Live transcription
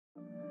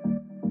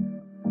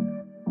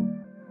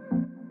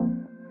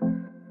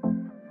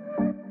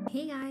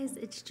Hey guys,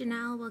 it's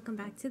Janelle. Welcome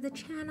back to the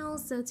channel.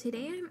 So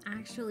today I'm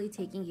actually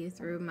taking you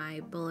through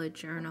my bullet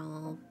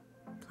journal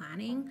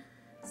planning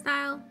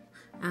style.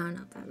 I don't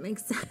know if that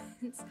makes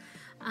sense.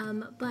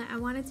 But I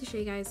wanted to show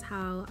you guys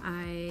how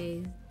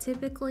I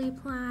typically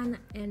plan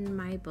in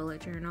my bullet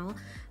journal.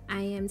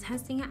 I am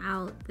testing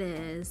out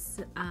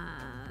this,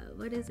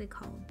 what is it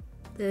called?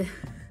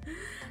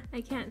 I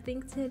can't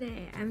think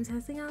today. I'm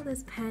testing out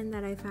this pen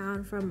that I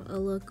found from a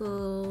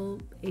local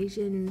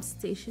Asian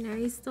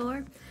stationery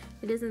store.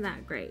 It isn't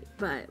that great,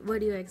 but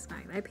what do you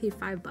expect? I paid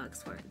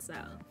 $5 for it, so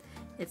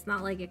it's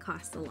not like it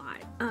costs a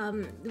lot.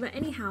 But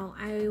anyhow,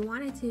 I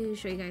wanted to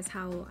show you guys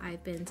how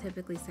I've been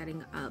typically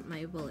setting up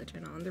my bullet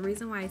journal. And the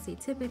reason why I say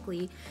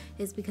typically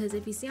is because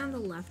if you see on the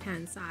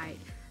left-hand side,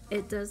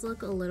 it does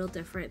look a little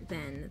different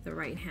than the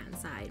right-hand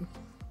side.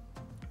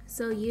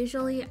 So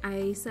usually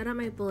I set up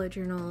my bullet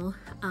journal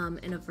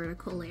in a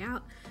vertical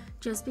layout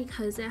just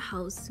because it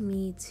helps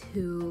me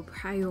to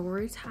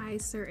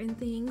prioritize certain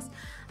things.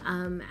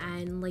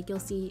 And like you'll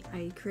see,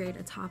 I create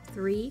a top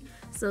 3.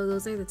 So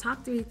those are the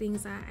top 3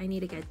 things that I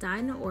need to get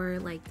done, or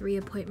like 3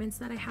 appointments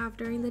that I have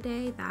during the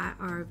day that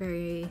are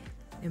very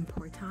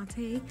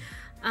importante.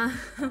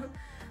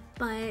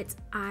 But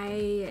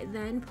I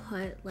then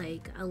put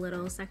like a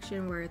little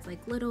section where it's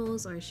like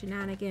littles or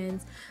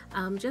shenanigans,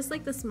 just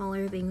like the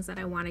smaller things that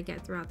I want to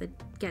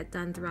get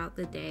done throughout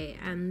the day.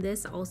 And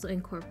this also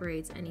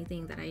incorporates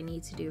anything that I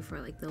need to do for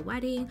like the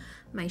wedding,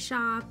 my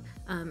shop,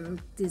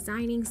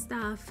 designing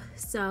stuff.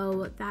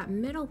 So that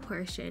middle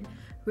portion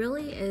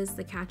really is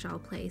the catch-all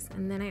place.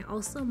 And then I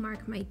also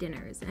mark my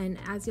dinners, and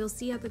as you'll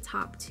see at the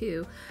top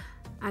too,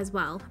 as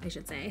well, I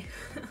should say.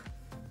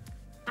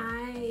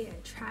 I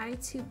try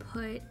to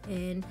put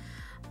in,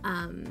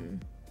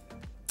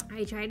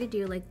 I try to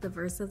do like the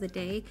verse of the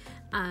day,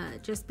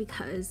 just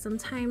because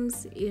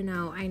sometimes, you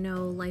know, I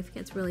know life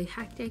gets really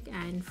hectic,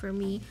 and for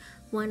me,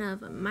 one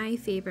of my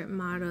favorite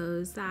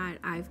mottos that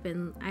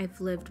I've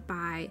lived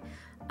by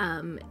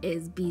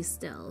is be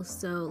still.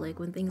 So like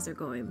when things are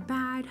going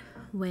bad,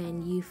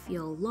 when you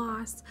feel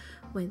lost,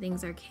 when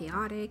things are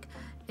chaotic,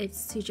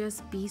 it's to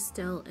just be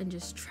still and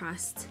just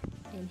trust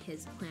in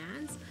his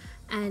plans.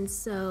 And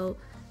so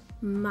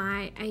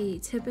I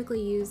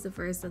typically use the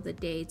verse of the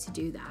day to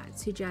do that,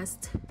 to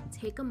just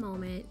take a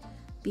moment,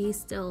 be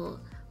still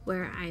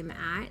where I'm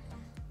at,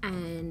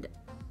 and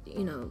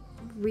you know,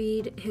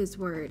 read his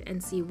word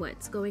and see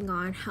what's going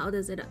on, how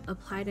does it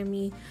apply to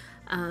me,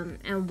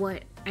 and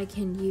what I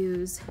can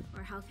use,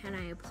 or how can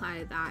I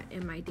apply that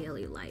in my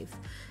daily life.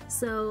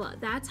 So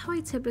that's how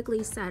I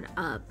typically set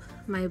up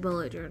my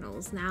bullet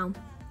journals. Now,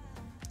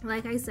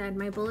 like I said,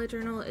 my bullet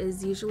journal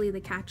is usually the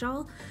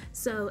catch-all.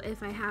 So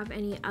if I have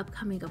any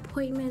upcoming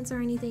appointments or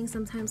anything,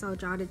 sometimes I'll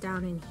jot it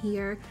down in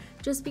here,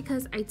 just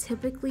because I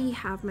typically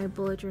have my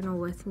bullet journal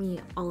with me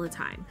all the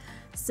time.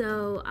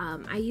 So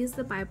I use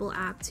the Bible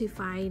app to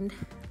find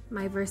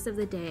my verse of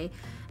the day,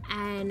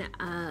 and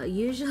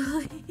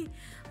usually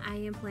I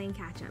am playing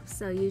catch up.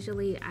 So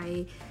usually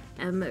I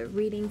am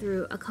reading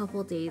through a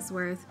couple days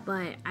worth,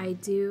 but I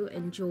do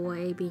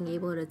enjoy being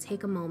able to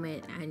take a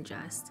moment and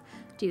just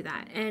do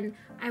that. And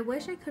I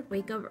wish I could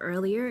wake up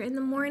earlier in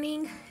the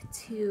morning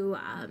to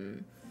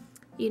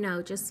you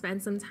know, just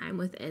spend some time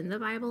within the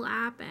Bible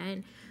app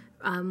and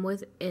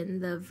within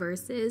the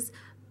verses,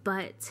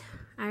 but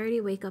I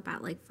already wake up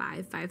at like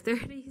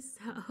 5:30,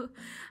 so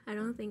I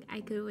don't think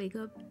I could wake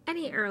up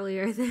any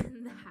earlier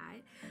than that.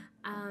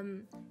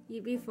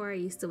 Before I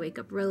used to wake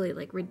up really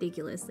like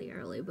ridiculously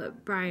early,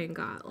 but Brian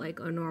got like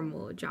a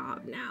normal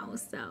job now,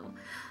 so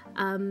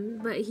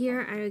but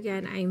here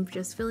I'm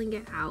just filling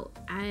it out,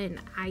 and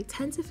I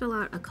tend to fill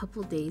out a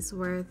couple days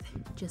worth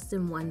just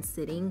in one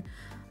sitting,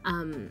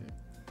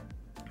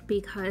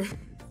 because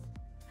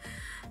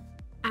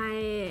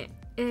I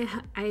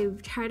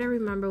try to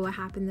remember what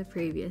happened the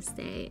previous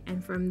day,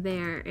 and from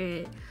there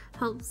it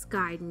helps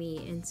guide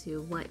me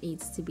into what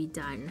needs to be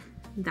done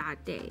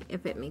that day,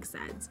 if it makes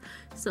sense.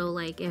 So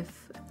like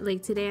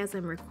today, as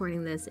I'm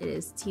recording this, it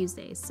is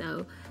Tuesday,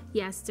 so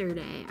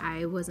yesterday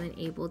I wasn't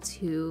able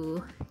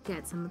to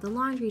get some of the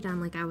laundry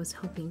done like I was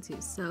hoping to,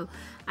 so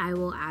I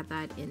will add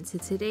that into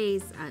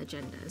today's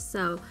agenda.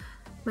 So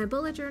my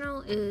bullet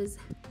journal is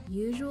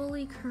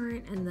usually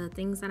current and the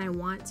things that I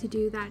want to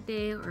do that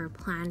day or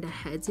planned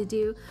ahead to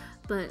do,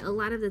 but a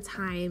lot of the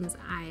times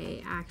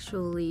I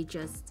actually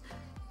just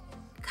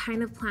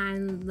kind of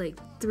plan like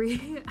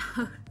 3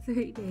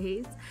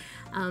 days.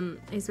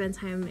 I spend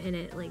time in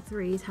it like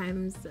 3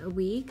 times a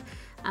week,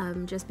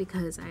 just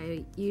because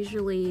I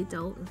usually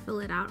don't fill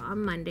it out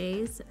on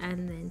Mondays,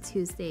 and then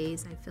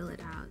Tuesdays I fill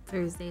it out,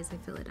 Thursdays I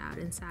fill it out,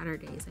 and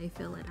Saturdays I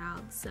fill it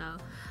out. So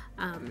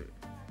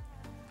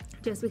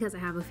just because I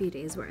have a few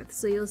days worth.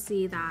 So you'll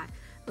see that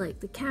like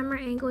the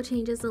camera angle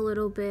changes a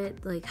little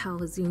bit, like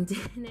how zoomed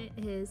in it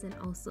is, and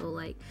also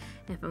like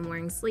if I'm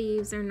wearing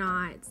sleeves or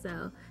not.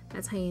 So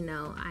that's how you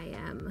know I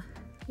am,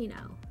 you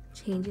know,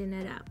 changing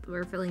it up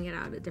or filling it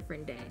out a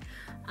different day.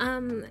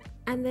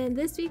 And then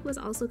this week was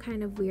also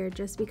kind of weird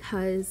just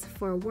because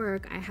for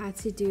work I had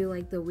to do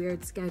like the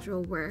weird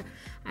schedule where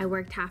I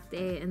worked half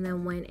day and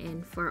then went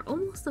in for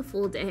almost a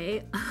full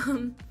day.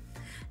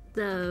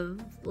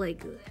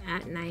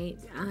 At night,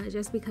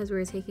 just because we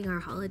were taking our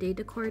holiday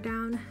decor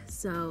down,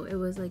 so it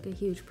was like a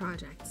huge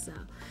project. So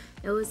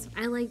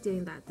I like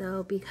doing that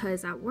though,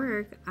 because at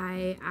work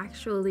I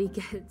actually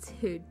get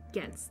to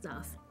get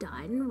stuff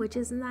done, which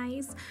is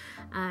nice.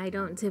 I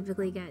don't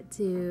typically get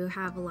to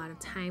have a lot of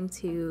time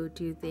to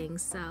do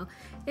things, so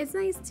it's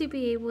nice to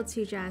be able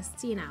to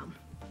just,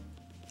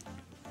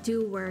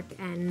 do work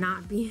and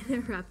not be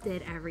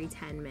interrupted every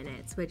 10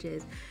 minutes, which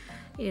is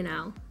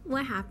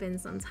what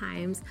happens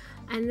sometimes.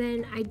 And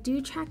then I do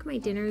check my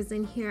dinners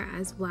in here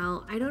as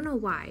well. I don't know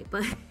why,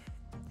 but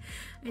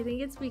I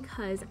think it's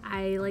because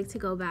I like to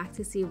go back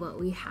to see what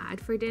we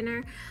had for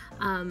dinner.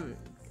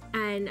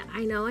 And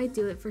I know I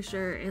do it for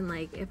sure, and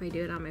like if I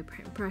do it on my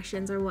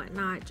impressions or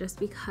whatnot, just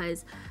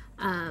because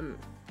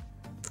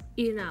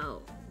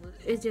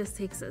it just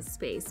takes up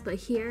space. But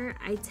here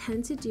I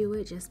tend to do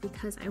it just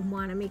because I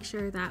want to make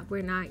sure that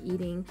we're not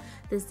eating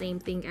the same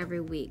thing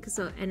every week.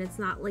 So, and it's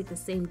not like the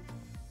same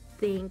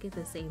thing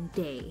the same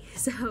day.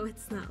 So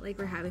it's not like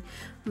we're having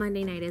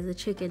Monday night is a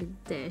chicken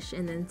dish,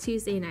 and then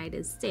Tuesday night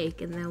is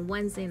steak, and then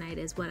Wednesday night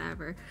is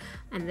whatever,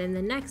 and then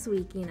the next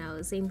week,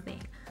 same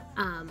thing.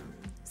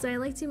 So I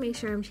like to make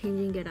sure I'm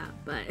changing it up,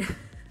 but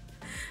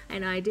I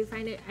know I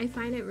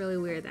find it really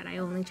weird that I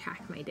only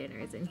track my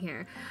dinners in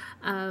here,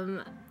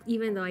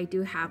 even though I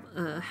do have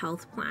a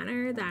health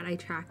planner that I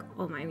track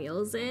all my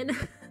meals in.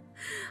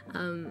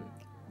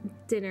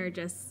 Dinner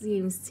just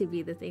seems to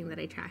be the thing that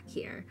I track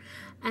here.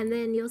 And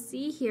then you'll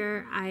see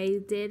here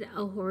I did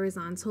a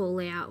horizontal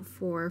layout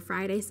for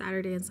Friday,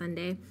 Saturday, and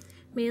Sunday,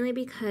 mainly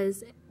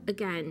because,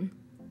 again,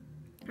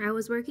 I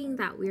was working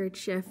that weird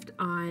shift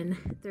on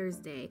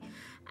Thursday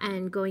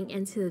and going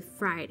into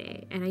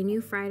Friday, and I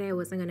knew Friday I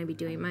wasn't going to be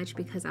doing much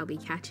because I'll be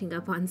catching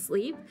up on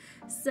sleep.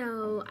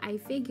 So I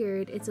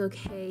figured it's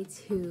okay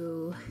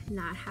to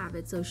not have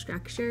it so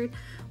structured,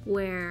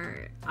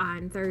 where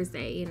on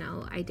Thursday,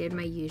 I did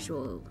my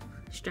usual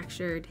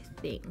structured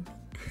thing.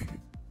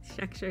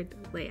 Structured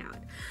layout.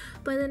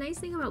 But the nice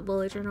thing about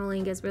bullet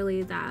journaling is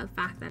really the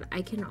fact that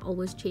I can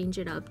always change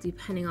it up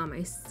depending on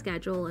my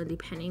schedule and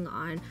depending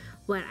on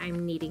what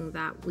I'm needing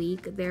that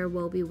week. There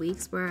will be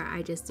weeks where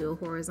I just do a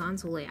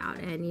horizontal layout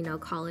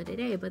and call it a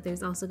day, but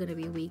there's also going to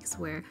be weeks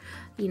where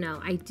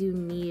I do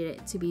need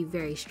it to be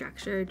very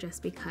structured,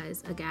 just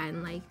because,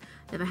 again, like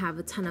if I have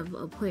a ton of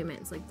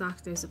appointments, like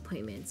doctor's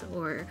appointments,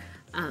 or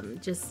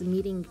just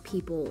meeting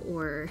people,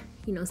 or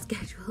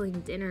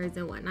scheduling dinners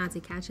and whatnot to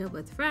catch up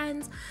with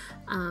friends,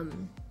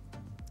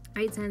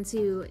 I tend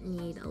to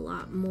need a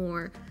lot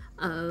more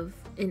of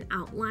an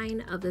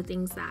outline of the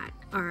things that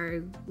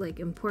are like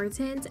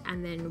important,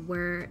 and then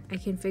where I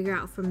can figure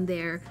out from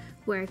there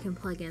where I can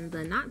plug in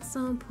the not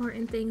so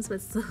important things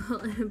but still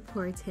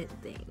important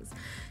things.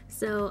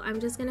 So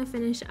I'm just gonna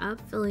finish up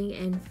filling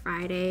in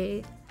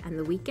Friday and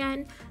the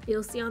weekend.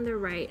 You'll see on the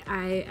right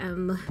I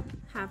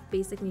have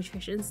basic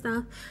nutrition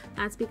stuff.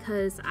 That's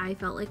because I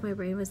felt like my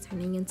brain was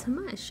turning into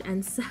mush,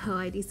 and so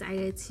I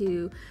decided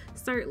to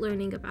start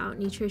learning about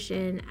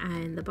nutrition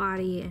and the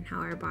body and how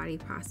our body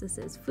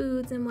processes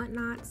foods and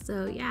whatnot.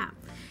 So yeah,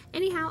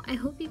 anyhow, I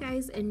hope you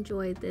guys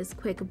enjoyed this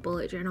quick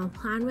bullet journal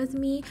plan with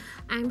me.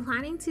 I'm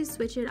planning to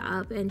switch it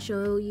up and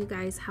show you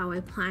guys how I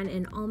plan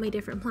in all my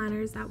different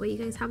planners. That way you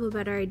guys have a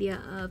better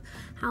idea of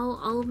how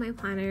all of my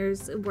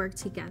planners work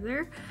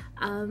together.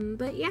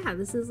 But yeah,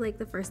 this is like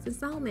the first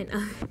installment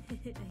of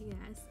it,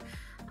 I guess.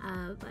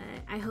 But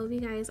I hope you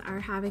guys are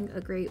having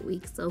a great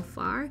week so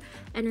far,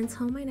 and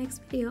until my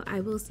next video, I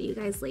will see you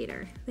guys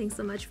later. Thanks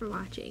so much for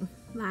watching.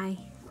 Bye.